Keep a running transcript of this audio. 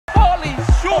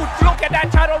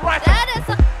at that turtle rush. That is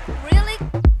really...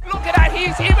 Look at that,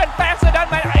 he's even faster than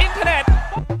my internet.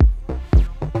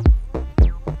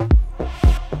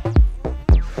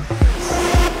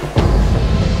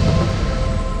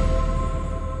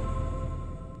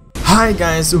 Hi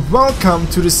guys, welcome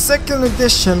to the second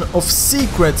edition of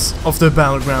Secrets of the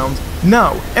Battleground.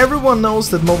 Now, everyone knows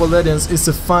that Mobile Legends is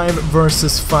a 5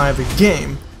 versus 5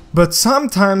 game. But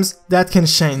sometimes that can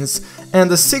change, and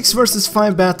a 6 versus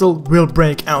 5 battle will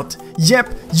break out.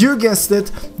 Yep, you guessed it,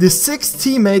 the 6th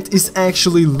teammate is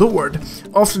actually Lord.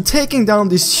 After taking down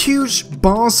this huge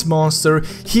boss monster,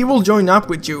 he will join up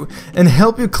with you and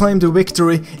help you claim the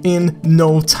victory in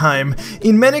no time.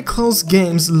 In many close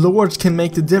games, Lord can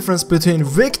make the difference between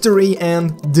victory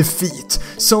and defeat.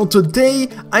 So today,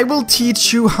 I will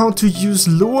teach you how to use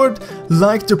Lord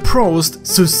like the pros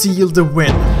to seal the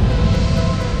win.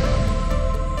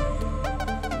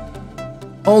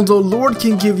 Although Lord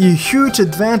can give you huge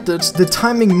advantage, the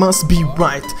timing must be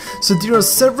right, so there are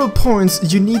several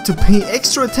points you need to pay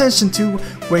extra attention to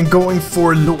when going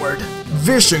for Lord.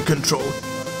 Vision control.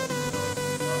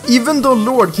 Even though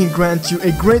Lord can grant you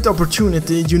a great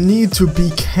opportunity, you need to be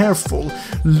careful.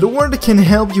 Lord can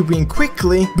help you win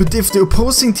quickly, but if the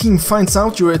opposing team finds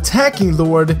out you're attacking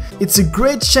Lord, it's a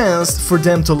great chance for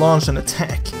them to launch an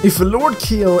attack. If a Lord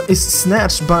kill is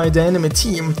snatched by the enemy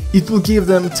team, it will give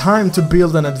them time to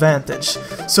build an advantage.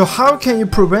 So how can you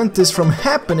prevent this from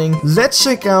happening? Let's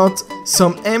check out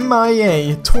some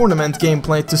MIA tournament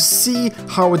gameplay to see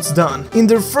how it's done. In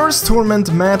their first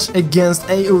tournament match against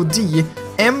AOD,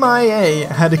 MIA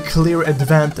had a clear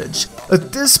advantage.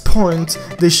 At this point,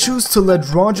 they choose to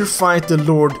let Roger fight the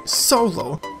Lord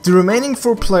solo. The remaining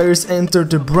 4 players entered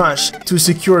the brush to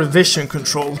secure vision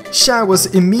control. Sha was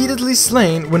immediately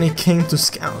slain when it came to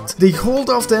scout. They hold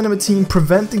off the enemy team,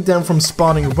 preventing them from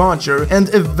spotting Roger,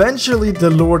 and eventually the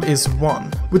Lord is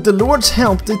won. With the Lord's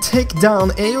help, they take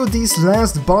down AOD's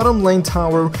last bottom lane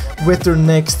tower with their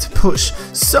next push.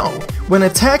 So, when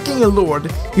attacking a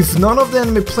Lord, if none of the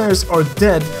enemy players are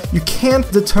dead, you can't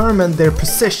determine their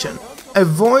position.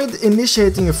 Avoid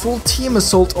initiating a full team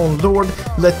assault on Lord,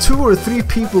 let 2 or 3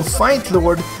 people fight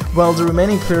Lord while the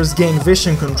remaining players gain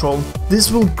vision control. This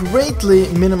will greatly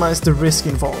minimize the risk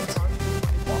involved.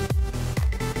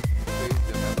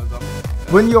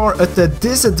 When you are at a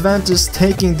disadvantage,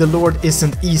 taking the Lord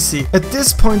isn't easy. At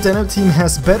this point, the enemy team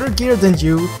has better gear than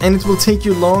you, and it will take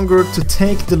you longer to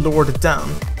take the Lord down.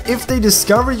 If they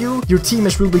discover you, your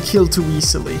teammates will be killed too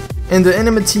easily, and the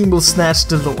enemy team will snatch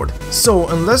the Lord. So,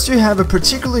 unless you have a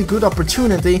particularly good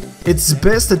opportunity, it's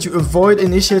best that you avoid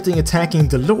initiating attacking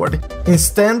the Lord.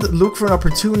 Instead, look for an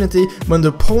opportunity when the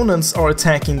opponents are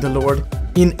attacking the Lord.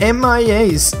 In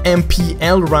MIA's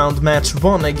MPL round match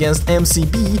 1 against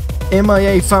MCB,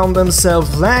 MIA found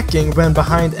themselves lacking when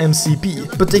behind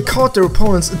MCB, but they caught their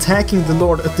opponents attacking the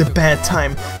Lord at the bad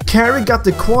time. Carry got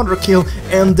the quadra kill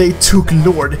and they took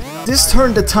Lord. This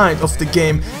turned the tide of the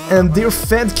game, and their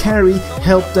fed carry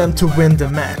helped them to win the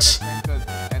match.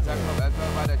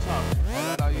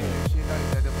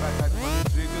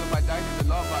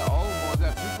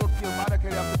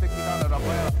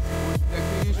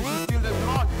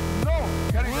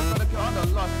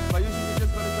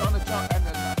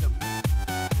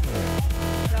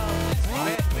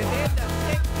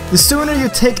 The sooner you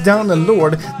take down a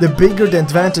Lord, the bigger the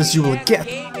advantage you will get.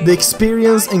 The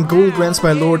experience and gold grants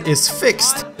by Lord is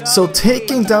fixed, so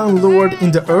taking down Lord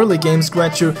in the early games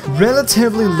grants you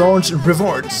relatively large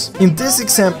rewards. In this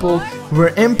example, where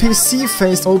NPC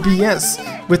faced OBS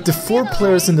with the 4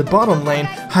 players in the bottom lane,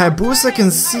 Hayabusa can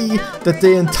see that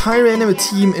the entire enemy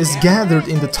team is gathered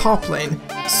in the top lane.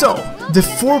 So, the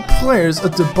 4 players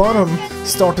at the bottom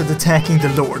started attacking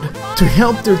the Lord to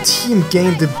help their team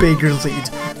gain the bigger lead.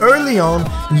 Early on,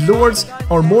 Lords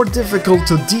are more difficult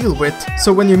to deal with,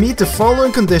 so when you meet the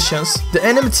following conditions, the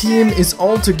enemy team is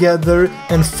all together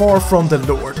and far from the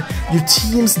Lord. Your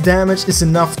team's damage is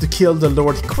enough to kill the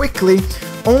Lord quickly.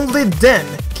 Only then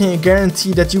can you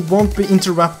guarantee that you won't be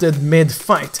interrupted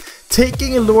mid-fight.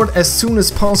 Taking a Lord as soon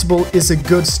as possible is a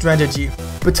good strategy.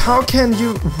 But how can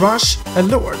you rush a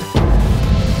Lord?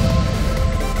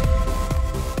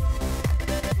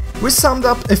 We summed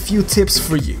up a few tips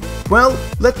for you. Well,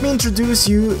 let me introduce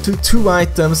you to 2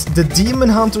 items, the Demon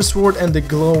Hunter Sword and the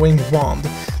Glowing Wand.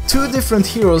 2 different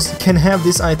heroes can have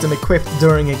this item equipped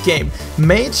during a game.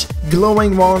 Mage,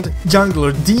 Glowing Wand,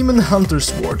 Jungler, Demon Hunter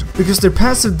Sword, because their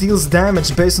passive deals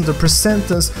damage based on the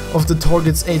percentage of the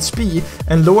target's HP,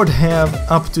 and Lord have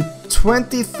up to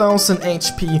 20,000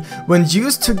 HP. When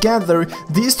used together,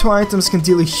 these two items can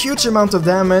deal a huge amount of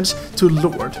damage to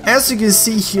Lord. As you can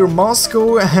see here,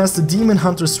 Moscow has the Demon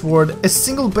Hunter Sword. A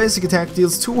single basic attack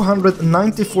deals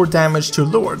 294 damage to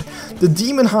Lord. The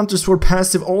Demon Hunter Sword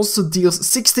passive also deals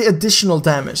 60 additional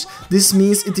damage. This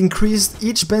means it increased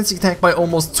each basic attack by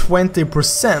almost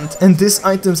 20%, and this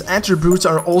item's attributes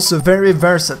are also very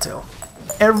versatile.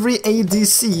 Every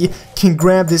ADC can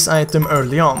grab this item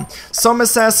early on. Some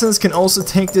assassins can also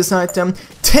take this item.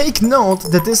 Take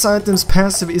note that this item's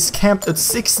passive is capped at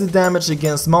 60 damage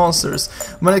against monsters.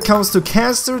 When it comes to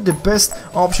caster, the best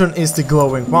option is the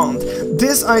glowing wand.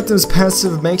 This item's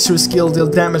passive makes your skill deal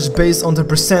damage based on the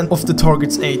percent of the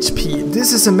target's HP.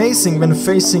 This is amazing when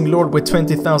facing Lord with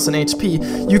 20,000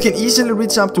 HP. You can easily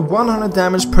reach up to 100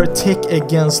 damage per tick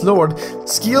against Lord.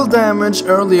 Skill damage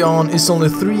early on is only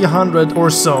 300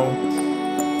 or so,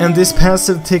 and this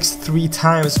passive ticks 3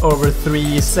 times over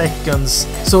 3 seconds,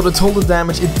 so the total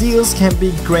damage it deals can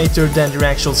be greater than your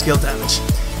actual skill damage.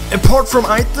 Apart from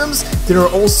items, there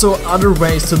are also other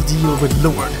ways to deal with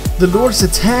Lord. The Lord's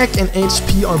attack and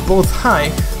HP are both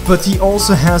high, but he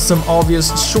also has some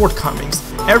obvious shortcomings.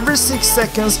 Every 6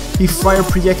 seconds he fires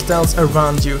projectiles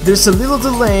around you. There's a little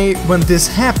delay when this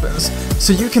happens,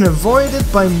 so you can avoid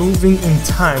it by moving in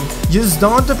time. Just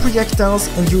dodge the projectiles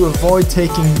and you avoid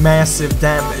taking massive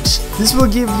damage. This will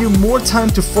give you more time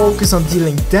to focus on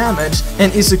dealing damage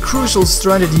and is a crucial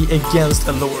strategy against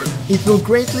a Lord. It will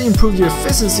greatly improve your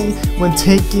efficiency when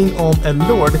taking on a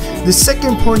Lord. The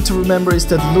second point to remember is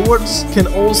that Lords can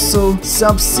also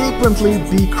subsequently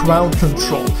be crowd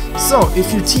control. So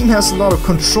if your team has a lot of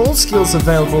control skills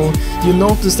available, you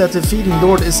notice that defeating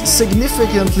Lord is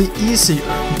significantly easier.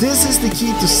 This is the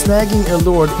key to snagging a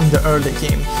Lord in the early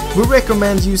game. We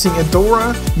recommend using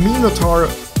Adora, Minotaur,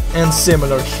 and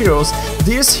similar heroes.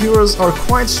 These heroes are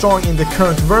quite strong in the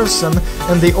current version,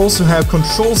 and they also have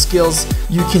control skills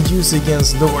you can use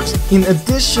against Lords. In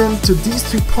addition to these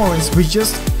 2 points we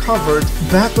just covered,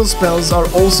 battle spells are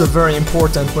also very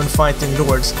important when fighting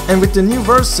Lords, and with the new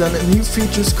version, new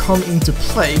features come into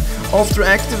play. After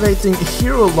activating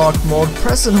Hero Lock mode,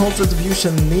 press and hold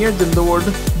Retribution near the Lord.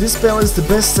 This spell is the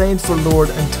best aid for Lord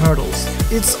and Turtles.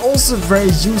 It's also very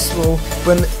useful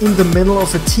when in the middle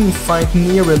of a team fight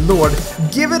near a Lord.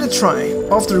 Give it a try.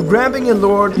 After grabbing a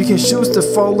Lord, you can choose the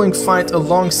following fight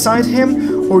alongside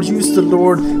him, or use the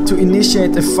Lord to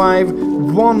initiate a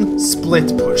 5-1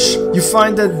 split push. You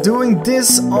find that doing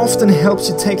this often helps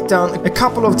you take down a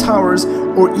couple of towers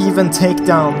or even take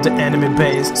down the enemy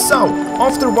base. So,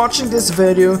 after watching this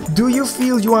video, do you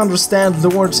feel you understand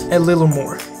Lords a little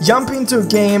more? Jump into a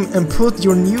game and put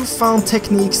your newfound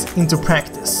techniques into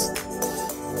practice.